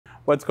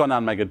What's going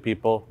on, my good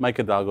people? Mike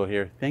Hidalgo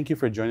here. Thank you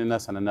for joining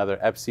us on another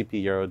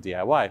FCP Euro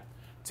DIY.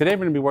 Today we're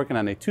going to be working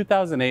on a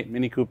 2008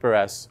 MINI Cooper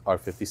S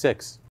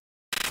R56.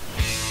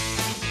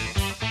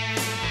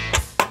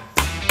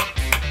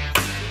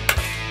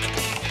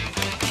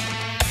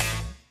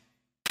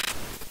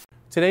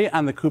 Today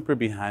on the Cooper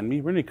behind me,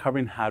 we're going to be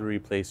covering how to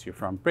replace your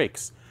front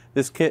brakes.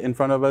 This kit in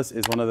front of us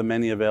is one of the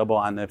many available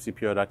on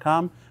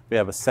fcpo.com. We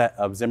have a set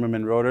of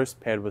Zimmermann rotors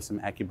paired with some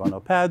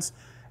Akebono pads.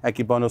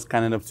 Akebono's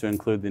kind enough to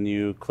include the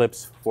new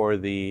clips for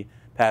the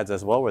pads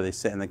as well, where they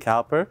sit in the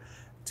caliper.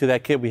 To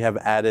that kit, we have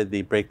added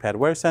the brake pad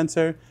wear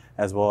sensor,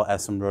 as well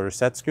as some rotor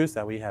set screws.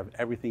 That way you have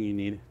everything you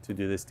need to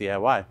do this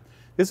DIY.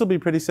 This will be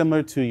pretty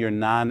similar to your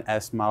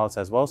non-S models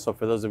as well. So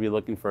for those of you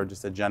looking for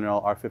just a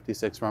general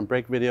R56 front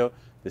brake video,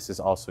 this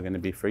is also going to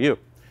be for you.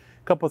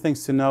 A couple of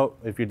things to note: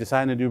 if you're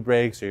deciding to do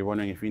brakes or you're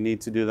wondering if you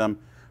need to do them,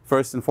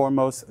 first and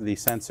foremost, the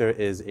sensor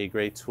is a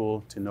great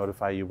tool to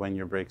notify you when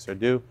your brakes are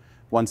due.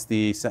 Once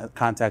the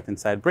contact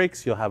inside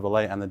breaks, you'll have a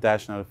light on the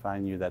dash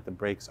notifying you that the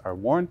brakes are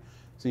worn,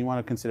 so you want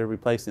to consider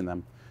replacing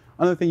them.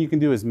 Another thing you can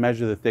do is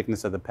measure the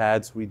thickness of the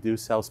pads. We do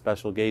sell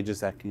special gauges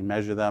that can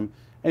measure them.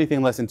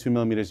 Anything less than 2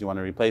 millimeters, you want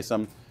to replace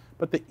them.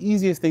 But the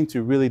easiest thing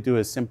to really do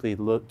is simply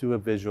do a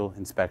visual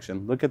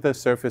inspection. Look at the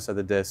surface of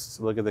the discs,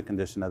 look at the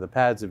condition of the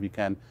pads if you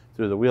can,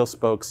 through the wheel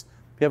spokes.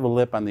 If you have a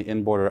lip on the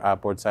inboard or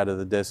outboard side of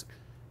the disc,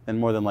 then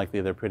more than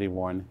likely they're pretty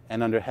worn.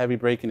 And under heavy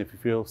braking, if you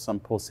feel some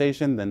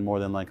pulsation, then more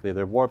than likely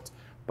they're warped.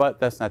 But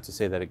that's not to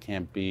say that it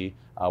can't be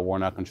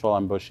worn out control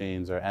arm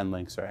bushings or end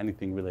links or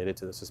anything related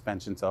to the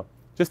suspension. So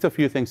just a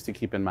few things to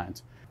keep in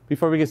mind.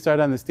 Before we get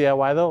started on this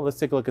DIY though, let's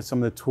take a look at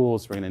some of the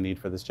tools we're going to need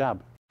for this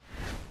job.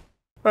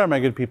 All right, my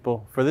good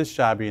people, for this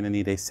job, you're going to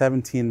need a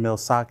 17mm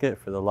socket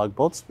for the lug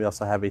bolts. We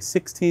also have a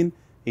 16,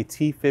 a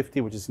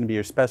T50, which is going to be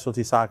your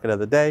specialty socket of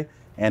the day,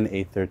 and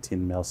a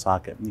 13mm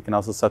socket. You can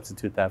also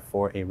substitute that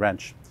for a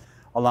wrench.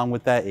 Along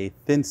with that, a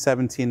thin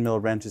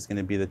 17mm wrench is going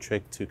to be the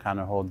trick to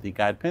counter hold the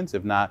guide pins,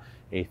 if not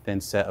a thin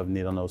set of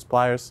needle nose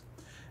pliers.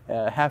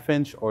 A 1/2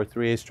 inch or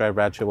 3/8 drive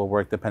ratchet will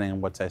work depending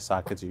on what size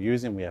sockets you're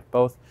using. We have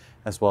both,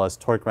 as well as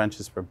torque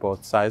wrenches for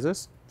both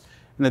sizes.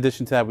 In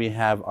addition to that, we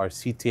have our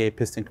CTA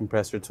piston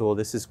compressor tool.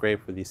 This is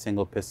great for the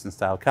single piston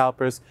style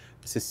calipers.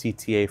 This is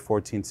CTA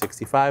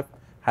 1465.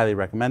 Highly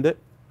recommend it.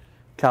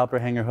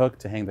 Caliper hanger hook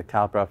to hang the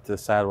caliper off to the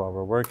side while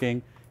we're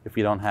working. If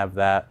you don't have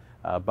that,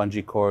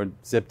 bungee cord,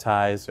 zip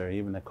ties, or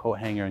even a coat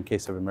hanger in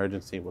case of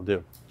emergency will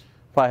do.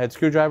 Flathead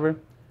screwdriver,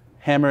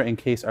 hammer in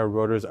case our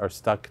rotors are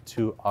stuck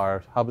to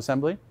our hub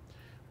assembly.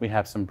 We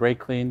have some brake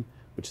clean,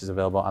 which is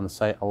available on the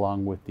site,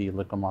 along with the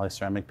liquid moly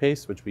ceramic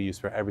paste, which we use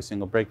for every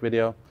single brake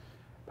video.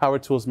 Power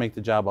tools make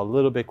the job a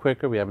little bit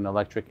quicker. We have an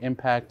electric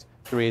impact,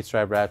 3/8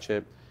 drive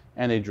ratchet,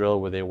 and a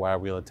drill with a wire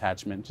wheel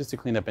attachment just to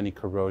clean up any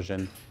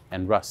corrosion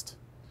and rust.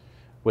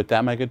 With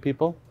that, my good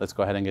people, let's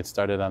go ahead and get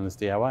started on this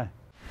DIY.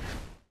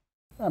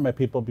 All right, my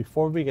people,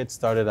 before we get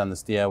started on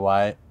this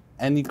DIY,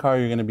 any car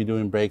you're going to be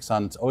doing brakes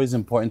on, it's always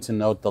important to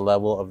note the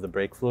level of the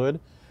brake fluid.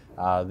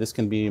 This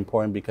can be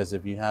important because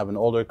if you have an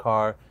older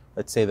car,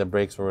 let's say the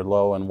brakes were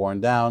low and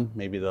worn down,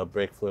 maybe the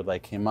brake fluid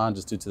light came on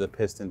just due to the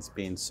pistons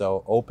being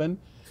so open.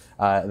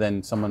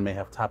 Then someone may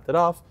have topped it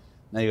off.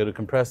 Now you go to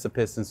compress the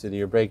pistons to do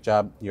your brake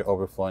job, you're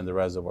overflowing the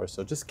reservoir.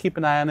 So just keep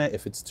an eye on it.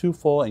 If it's too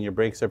full and your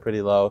brakes are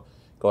pretty low,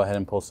 go ahead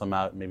and pull some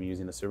out, maybe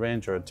using a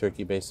syringe or a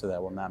turkey baster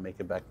that will not make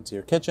it back into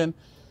your kitchen.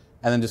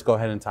 And then just go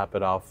ahead and top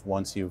it off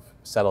once you've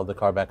settled the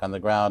car back on the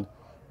ground.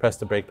 Press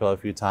the brake pedal a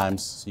few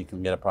times so you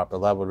can get a proper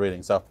level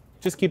reading. So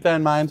just keep that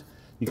in mind.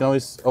 You can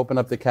always open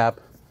up the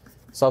cap.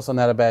 It's also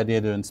not a bad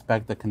idea to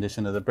inspect the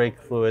condition of the brake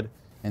fluid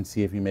and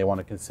see if you may want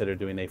to consider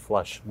doing a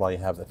flush while you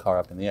have the car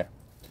up in the air.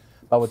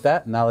 But with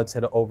that, now let's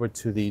head over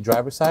to the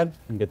driver's side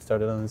and get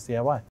started on this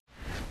DIY. All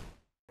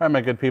right,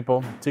 my good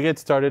people, to get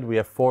started, we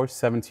have 4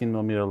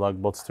 17mm lug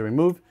bolts to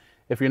remove.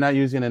 If you're not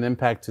using an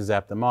impact to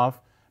zap them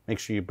off, make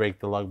sure you break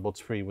the lug bolts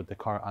free with the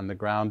car on the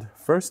ground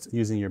first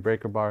using your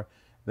breaker bar,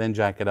 then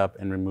jack it up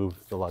and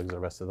remove the lugs the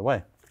rest of the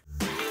way.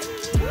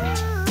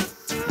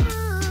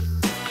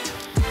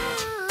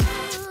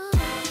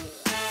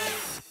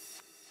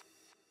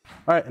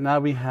 All right, now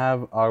we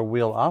have our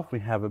wheel off. We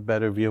have a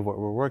better view of what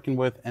we're working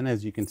with. And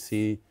as you can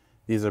see,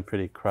 these are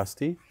pretty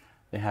crusty.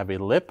 They have a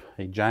lip,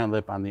 a giant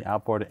lip on the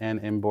outboard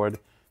and inboard.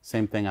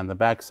 Same thing on the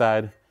back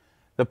side.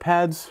 The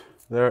pads,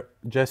 they're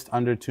just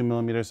under 2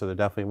 millimeters, so they're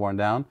definitely worn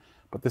down.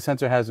 But the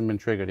sensor hasn't been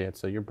triggered yet.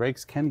 So your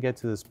brakes can get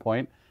to this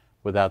point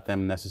without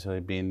them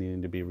necessarily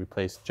needing to be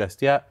replaced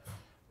just yet.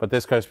 But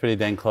this car is pretty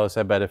dang close.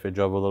 I bet if it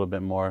drove a little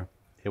bit more,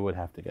 it would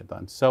have to get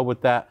done. So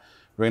with that,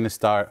 we're going to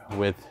start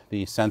with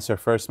the sensor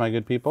first, my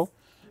good people.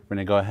 We're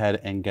going to go ahead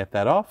and get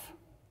that off.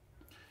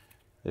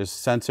 This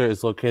sensor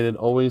is located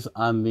always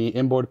on the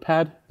inboard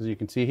pad, as you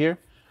can see here.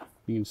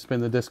 You can spin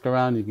the disc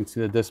around. You can see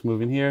the disc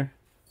moving here.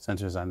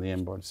 Sensor's on the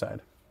inboard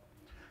side.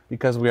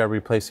 Because we are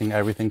replacing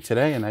everything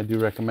today, and I do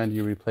recommend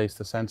you replace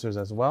the sensors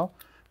as well,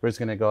 we're just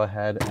going to go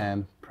ahead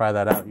and pry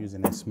that out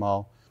using a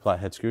small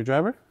flathead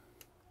screwdriver.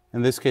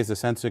 In this case, the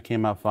sensor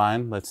came out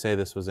fine. Let's say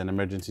this was an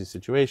emergency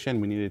situation.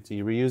 We needed to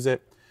reuse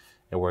it.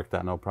 It worked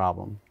out no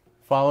problem.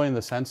 Following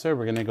the sensor,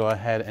 we're gonna go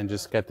ahead and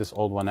just get this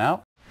old one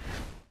out.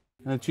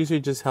 And it's usually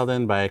just held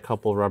in by a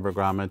couple rubber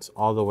grommets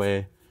all the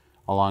way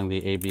along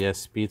the ABS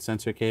speed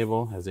sensor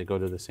cable as they go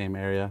to the same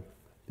area.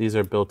 These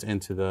are built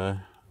into the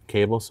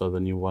cable, so the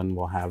new one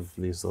will have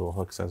these little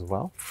hooks as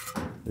well,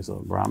 these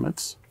little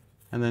grommets.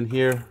 And then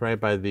here, right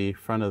by the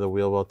front of the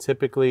wheel well,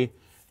 typically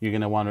you're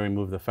gonna wanna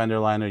remove the fender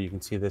liner. You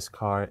can see this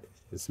car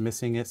is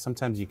missing it.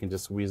 Sometimes you can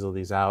just weasel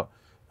these out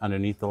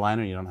underneath the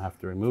liner. You don't have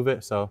to remove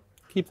it. So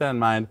keep that in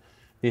mind.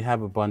 They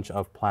have a bunch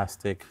of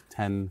plastic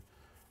they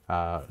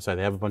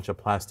have a bunch of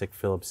plastic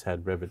Phillips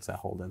head rivets that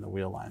hold in the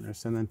wheel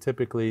liners. And then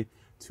typically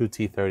 2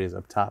 T30s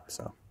up top.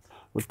 So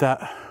with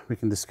that, we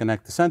can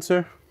disconnect the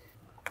sensor.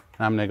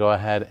 And I'm gonna go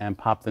ahead and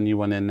pop the new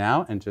one in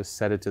now and just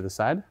set it to the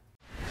side.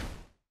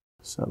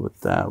 So with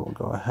that, we'll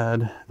go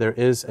ahead. There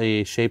is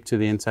a shape to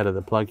the inside of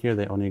the plug here.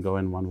 They only go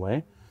in one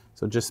way.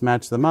 So just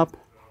match them up.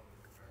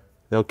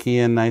 They'll key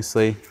in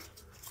nicely.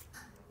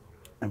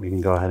 And we can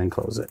go ahead and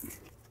close it.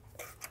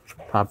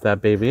 Pop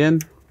that baby in,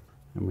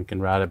 and we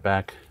can route it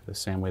back the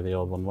same way the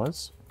old one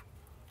was.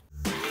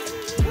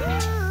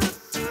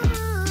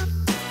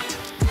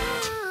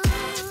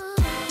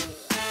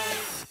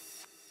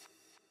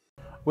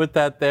 With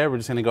that there, we're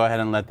just gonna go ahead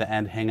and let the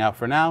end hang out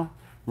for now.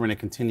 We're gonna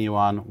continue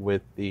on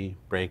with the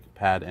brake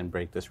pad and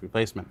brake disc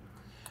replacement.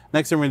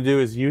 Next thing we're gonna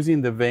do is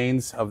using the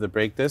vanes of the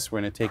brake disc, we're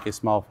gonna take a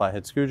small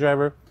flathead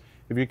screwdriver.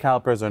 If your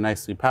calipers are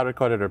nicely powder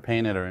coated or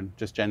painted or in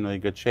just generally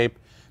good shape,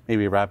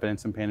 maybe wrap it in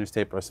some painter's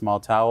tape or a small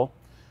towel.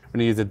 We're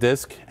gonna use the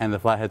disc and the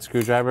flathead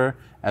screwdriver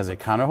as a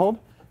counterhold.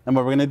 And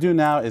what we're gonna do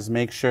now is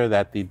make sure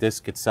that the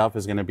disc itself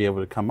is gonna be able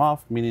to come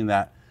off, meaning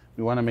that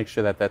we wanna make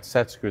sure that that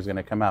set screw is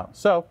gonna come out.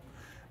 So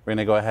we're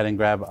gonna go ahead and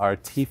grab our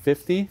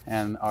T50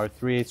 and our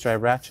 3/8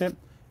 drive ratchet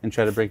and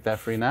try to break that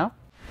free now.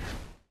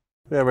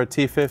 We have our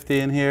T50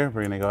 in here.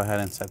 We're gonna go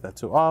ahead and set that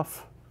to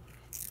off.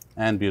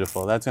 And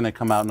beautiful, that's gonna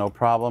come out no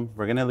problem.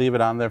 We're gonna leave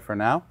it on there for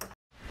now.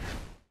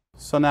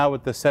 So now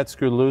with the set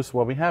screw loose,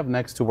 what we have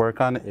next to work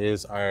on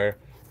is our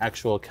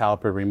actual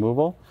caliper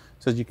removal.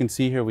 So as you can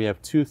see here, we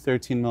have two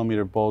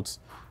 13mm bolts.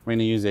 We're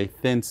gonna use a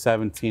thin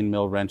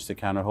 17mm wrench to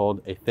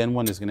counterhold. A thin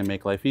one is gonna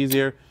make life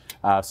easier.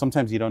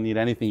 Sometimes you don't need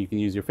anything, you can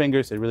use your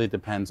fingers. It really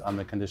depends on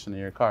the condition of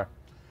your car.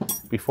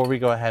 Before we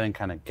go ahead and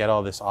kind of get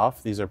all this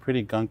off, these are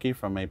pretty gunky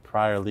from a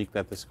prior leak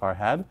that this car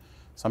had.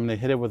 So I'm gonna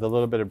hit it with a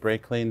little bit of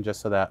brake clean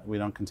just so that we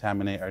don't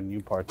contaminate our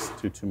new parts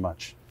too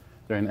much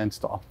during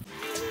install.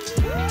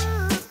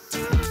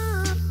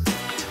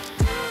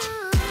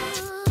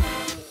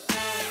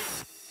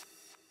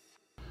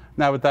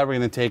 Now with that, we're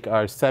gonna take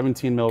our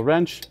 17mm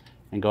wrench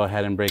and go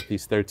ahead and break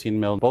these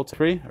 13mm bolts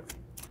free.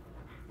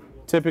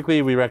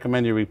 Typically, we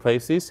recommend you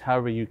replace these.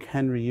 However, you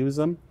can reuse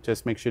them.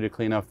 Just make sure to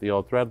clean off the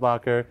old thread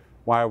locker,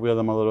 wire wheel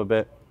them a little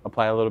bit,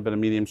 apply a little bit of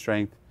medium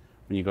strength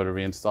when you go to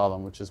reinstall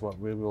them, which is what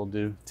we will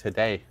do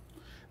today.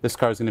 This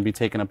car is gonna be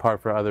taken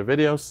apart for other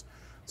videos,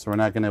 so we're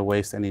not gonna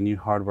waste any new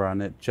hardware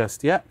on it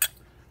just yet,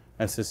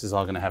 as this is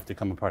all gonna have to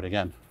come apart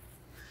again.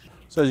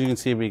 So as you can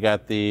see, we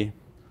got the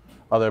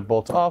other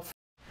bolt off.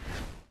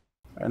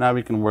 Right now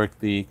we can work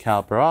the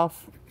caliper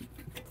off.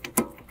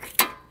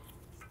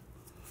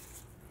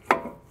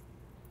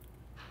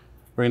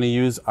 We're going to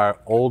use our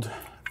old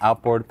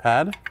outboard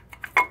pad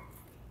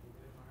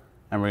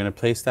and we're going to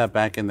place that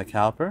back in the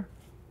caliper.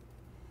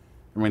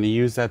 And we're going to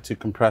use that to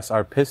compress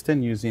our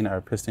piston using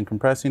our piston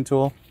compressing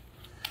tool.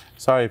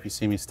 Sorry if you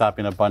see me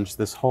stopping a bunch.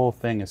 This whole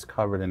thing is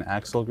covered in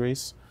axle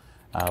grease,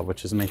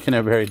 which is making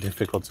it very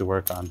difficult to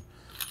work on.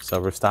 So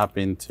we're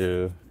stopping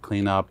to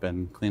clean up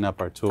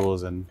our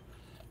tools and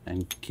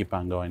keep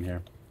on going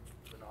here.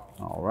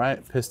 All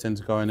right,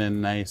 pistons going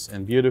in nice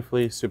and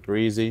beautifully, super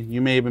easy.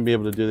 You may even be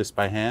able to do this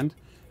by hand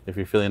if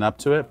you're feeling up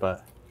to it,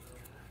 but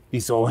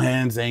these old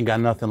hands, they ain't got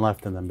nothing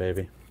left in them,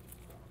 baby.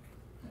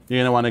 You're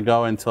gonna wanna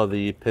go until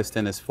the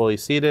piston is fully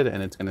seated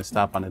and it's gonna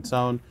stop on its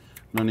own.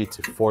 No need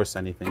to force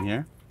anything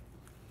here.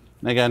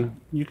 And again,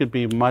 you could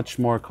be much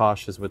more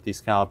cautious with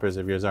these calipers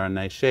if yours are in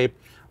nice shape.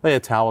 Lay a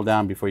towel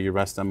down before you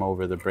rest them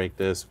over the brake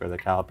disc or the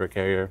caliper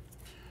carrier.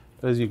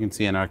 But as you can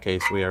see in our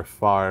case, we are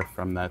far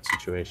from that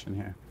situation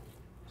here.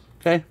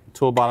 Okay,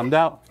 tool bottomed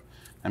out.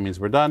 That means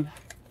we're done.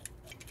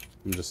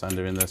 I'm just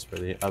undoing this for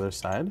the other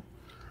side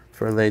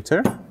for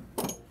later.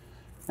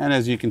 And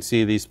as you can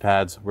see, these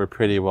pads were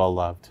pretty well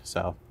loved.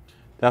 So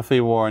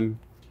definitely worn,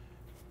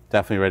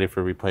 definitely ready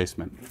for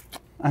replacement.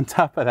 On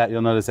top of that,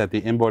 you'll notice that the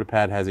inboard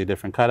pad has a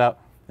different cutout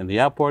than the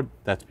outboard.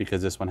 That's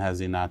because this one has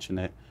the notch in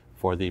it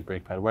for the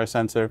brake pad wear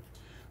sensor.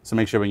 So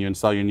make sure when you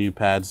install your new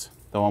pads,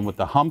 the one with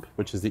the hump,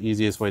 which is the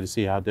easiest way to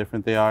see how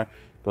different they are,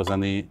 goes on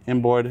the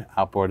inboard.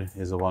 Outboard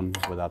is the one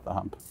without the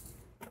hump.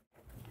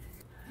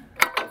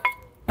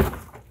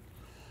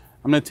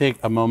 I'm going to take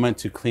a moment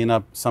to clean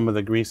up some of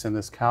the grease in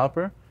this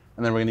caliper,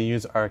 and then we're going to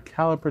use our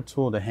caliper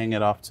tool to hang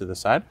it off to the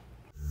side.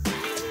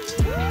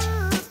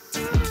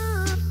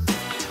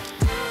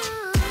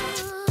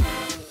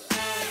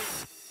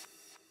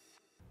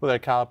 With our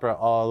caliper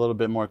all a little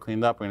bit more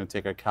cleaned up, we're going to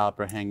take our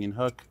caliper hanging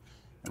hook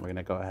and we're going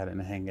to go ahead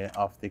and hang it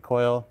off the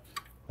coil.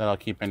 That'll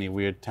keep any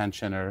weird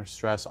tension or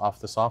stress off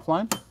the soft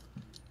line.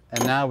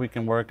 And now we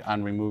can work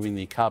on removing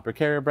the caliper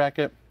carrier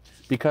bracket.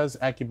 Because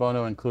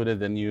Akebono included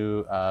the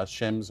new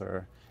shims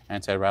or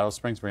anti-rattle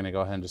springs, we're going to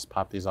go ahead and just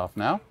pop these off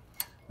now,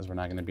 because we're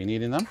not going to be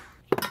needing them.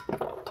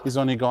 These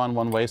only go on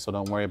one way, so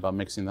don't worry about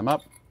mixing them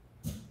up.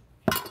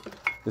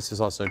 This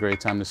is also a great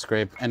time to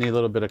scrape any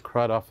little bit of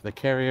crud off the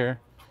carrier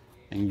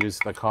and use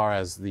the car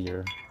as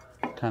your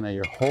kind of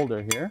your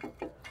holder here.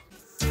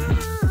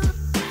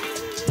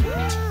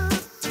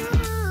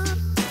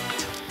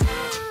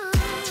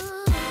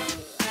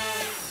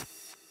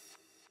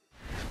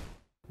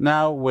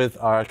 Now with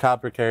our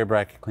caliper carrier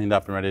bracket cleaned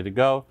up and ready to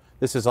go,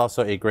 this is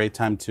also a great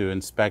time to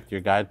inspect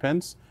your guide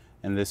pins.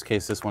 In this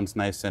case, this one's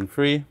nice and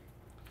free,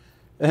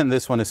 and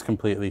this one is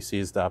completely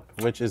seized up,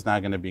 which is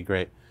not going to be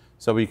great.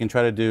 So what you can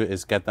try to do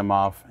is get them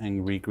off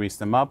and re-grease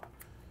them up.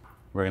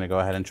 We're going to go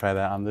ahead and try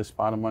that on this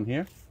bottom one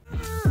here.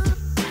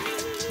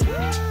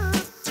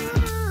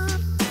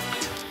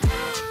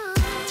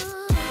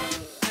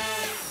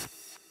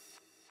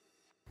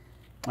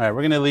 All right,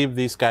 we're going to leave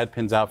these guide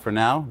pins out for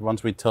now.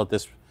 Once we tilt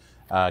this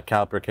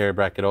caliper carrier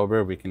bracket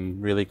over, we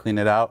can really clean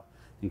it out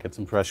and get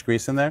some fresh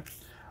grease in there.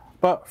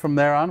 But from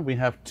there on, we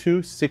have two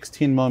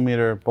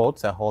 16mm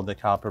bolts that hold the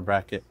caliper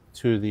bracket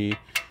to the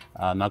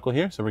knuckle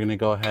here. So we're going to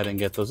go ahead and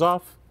get those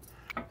off.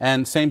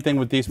 And same thing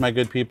with these, my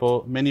good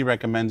people. MINI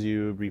recommends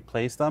you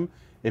replace them.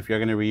 If you're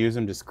going to reuse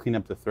them, just clean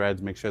up the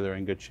threads, make sure they're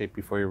in good shape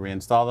before you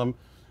reinstall them.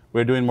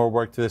 We're doing more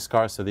work to this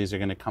car, so these are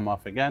going to come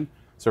off again.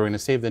 So we're going to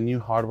save the new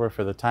hardware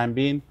for the time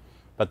being,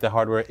 but the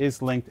hardware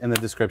is linked in the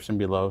description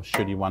below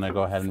should you want to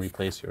go ahead and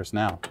replace yours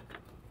now.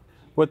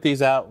 With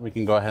these out, we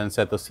can go ahead and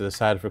set those to the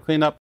side for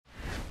cleanup.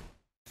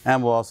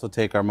 And we'll also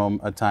take our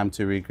time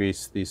to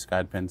re-grease these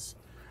guide pins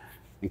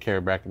and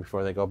carrier bracket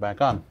before they go back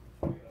on.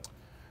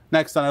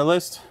 Next on our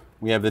list,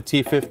 we have the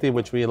T50,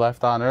 which we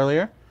left on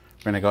earlier.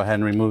 We're going to go ahead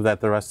and remove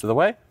that the rest of the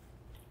way.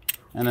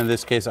 And in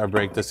this case, our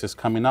brake disc is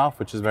coming off,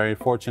 which is very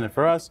fortunate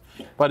for us.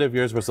 But if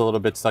yours was a little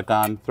bit stuck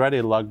on, thread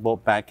a lug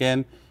bolt back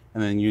in,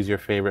 and then use your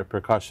favorite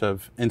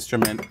percussive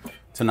instrument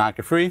to knock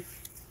it free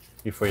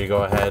before you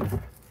go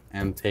ahead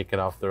and take it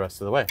off the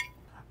rest of the way.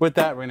 With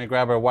that, we're going to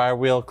grab our wire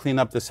wheel, clean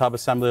up this hub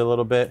assembly a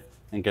little bit,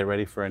 and get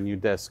ready for a new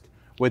disc.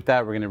 With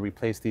that, we're going to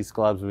replace these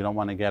gloves. We don't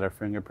want to get our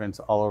fingerprints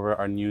all over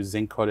our new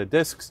zinc-coated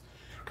discs,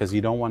 because you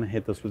don't want to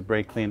hit those with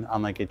brake clean,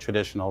 unlike a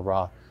traditional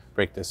raw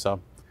brake disc. So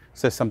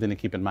it's just something to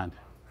keep in mind.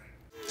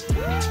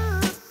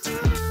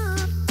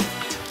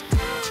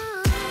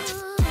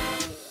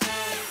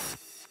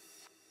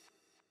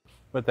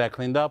 With that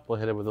cleaned up, we'll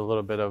hit it with a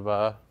little bit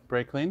of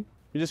brake clean.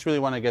 We just really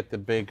want to get the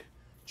big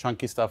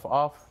chunky stuff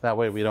off. That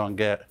way we don't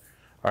get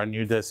our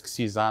new disc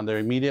seized on there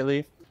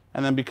immediately.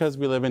 And then because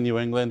we live in New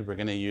England, we're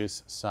going to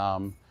use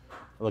some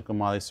liquid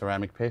moly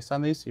ceramic paste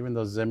on these, even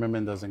though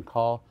Zimmerman doesn't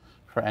call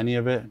for any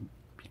of it,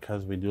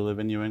 because we do live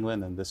in New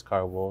England and this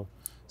car will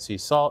see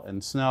salt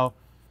and snow.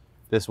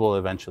 This will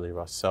eventually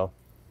rust. So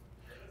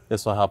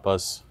this will help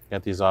us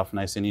get these off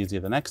nice and easy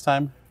the next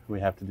time we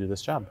have to do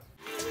this job.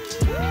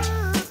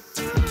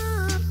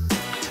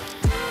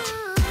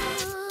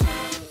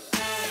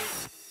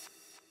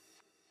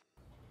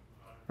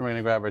 We're going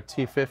to grab our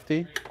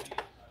T50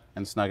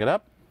 and snug it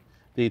up.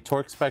 The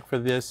torque spec for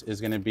this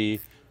is going to be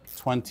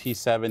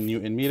 27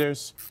 Newton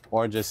meters,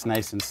 or just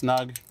nice and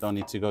snug. Don't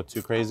need to go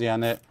too crazy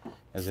on it,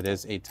 as it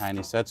is a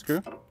tiny set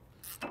screw.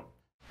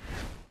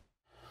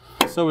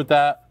 So with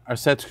that, our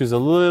set screw is a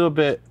little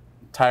bit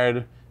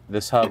tired.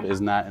 This hub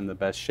is not in the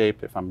best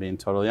shape, if I'm being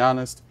totally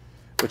honest,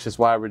 which is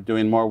why we're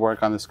doing more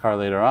work on this car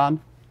later on.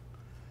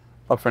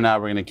 But for now,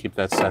 we're going to keep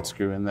that set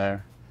screw in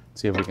there,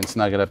 see if we can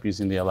snug it up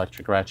using the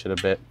electric ratchet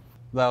a bit.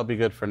 That'll be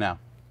good for now.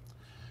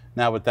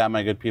 Now with that,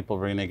 my good people,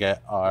 we're going to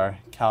get our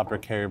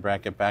caliper carrier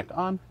bracket back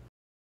on.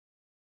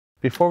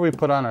 Before we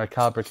put on our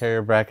caliper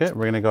carrier bracket,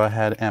 we're going to go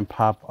ahead and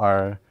pop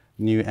our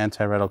new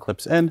anti-rattle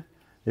clips in.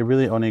 They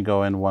really only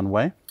go in one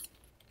way.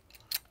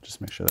 Just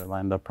make sure they're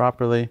lined up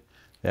properly.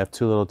 They have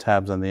two little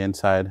tabs on the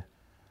inside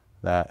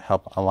that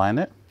help align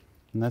it.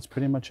 And that's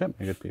pretty much it,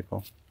 my good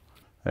people.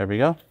 There we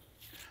go.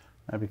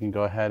 Now we can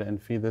go ahead and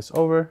feed this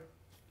over.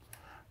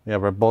 We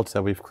have our bolts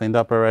that we've cleaned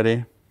up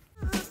already.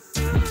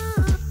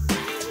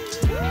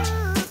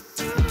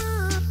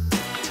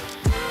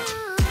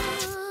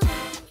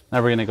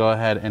 Now we're going to go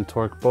ahead and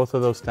torque both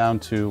of those down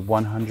to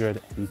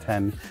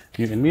 110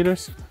 Newton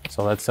meters.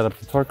 So let's set up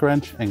the torque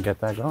wrench and get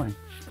that going.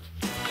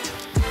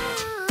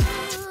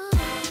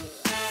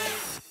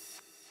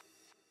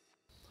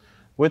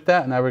 With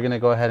that, now we're going to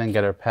go ahead and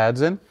get our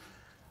pads in.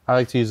 I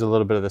like to use a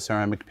little bit of the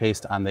ceramic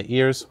paste on the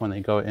ears when they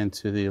go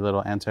into the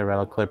little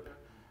anti-rattle clip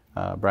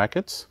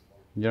brackets.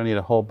 You don't need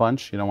a whole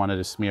bunch. You don't want to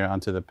just smear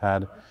onto the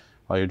pad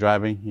while you're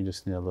driving. You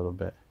just need a little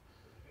bit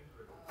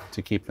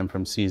to keep them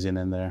from seizing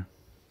in there.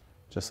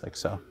 Just like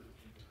so.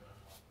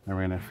 And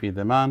we're going to feed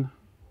them on.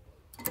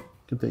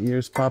 Get the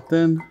ears popped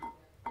in.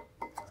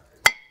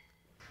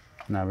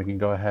 Now we can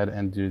go ahead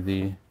and do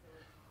the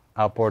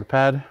outboard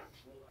pad.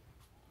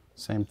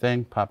 Same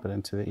thing, pop it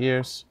into the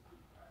ears.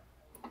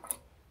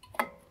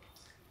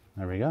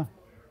 There we go.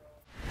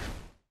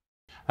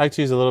 All I like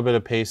to use a little bit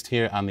of paste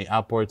here on the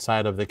outboard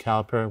side of the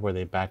caliper where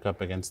they back up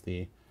against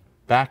the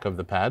back of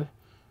the pad.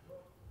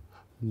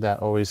 That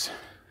always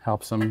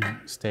helps them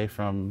stay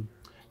from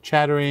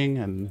chattering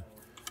and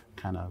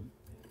kind of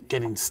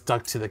getting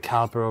stuck to the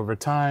caliper over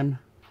time.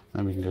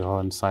 Then we can go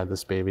ahead and slide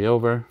this baby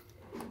over.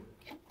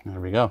 There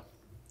we go.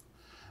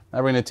 Now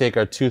we're going to take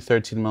our two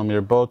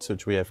 13mm bolts,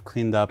 which we have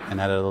cleaned up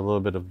and added a little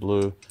bit of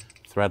blue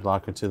thread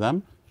locker to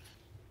them.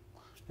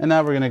 And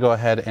now we're going to go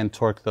ahead and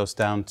torque those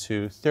down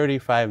to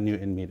 35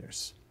 Newton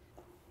meters.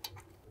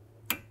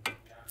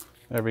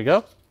 There we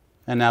go.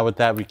 And now with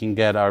that, we can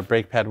get our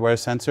brake pad wear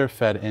sensor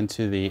fed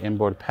into the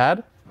inboard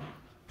pad.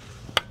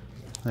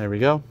 There we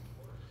go.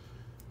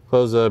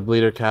 Close the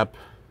bleeder cap,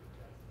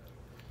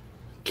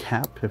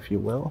 if you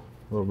will.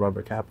 A little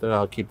rubber cap there.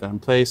 I'll keep that in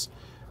place.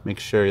 Make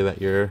sure that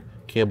your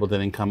cable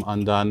didn't come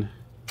undone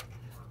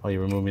while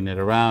you were moving it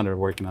around or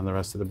working on the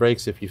rest of the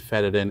brakes. If you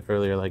fed it in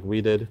earlier like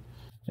we did,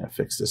 yeah,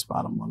 fix this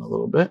bottom one a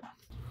little bit.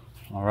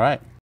 All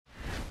right.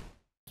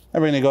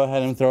 Now we're gonna go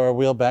ahead and throw our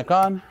wheel back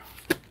on,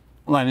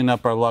 lining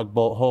up our lug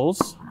bolt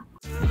holes.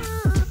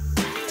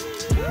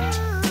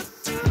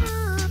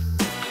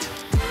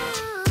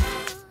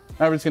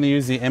 Now we're just gonna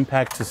use the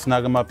impact to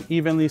snug them up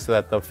evenly so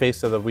that the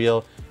face of the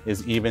wheel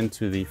is even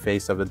to the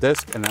face of the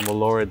disc, and then we'll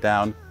lower it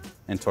down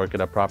and torque it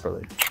up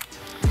properly.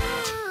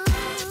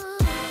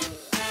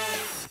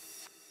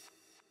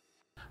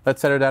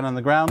 Let's set her down on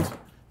the ground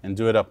and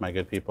do it up, my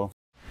good people.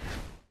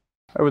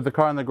 All right, with the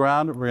car on the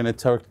ground, we're gonna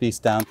torque these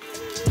down.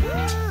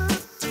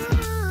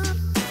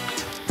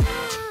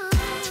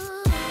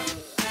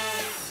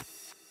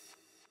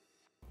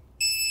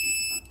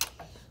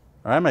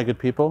 All right, my good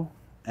people.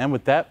 And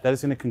with that, that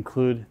is gonna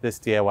conclude this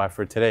DIY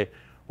for today.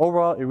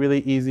 Overall, a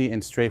really easy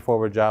and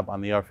straightforward job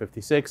on the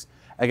R56.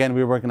 Again,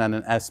 we're working on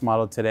an S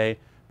model today,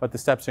 but the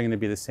steps are gonna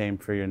be the same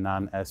for your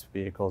non-S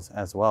vehicles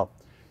as well.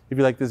 If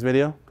you like this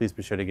video, please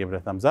be sure to give it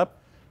a thumbs up.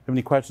 If you have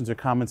any questions or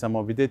comments on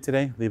what we did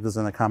today, leave those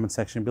in the comment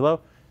section below.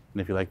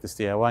 And if you like this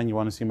DIY and you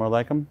want to see more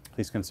like them,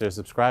 please consider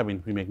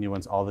subscribing. We make new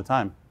ones all the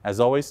time. As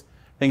always,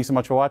 thank you so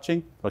much for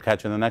watching. We'll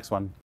catch you in the next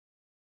one.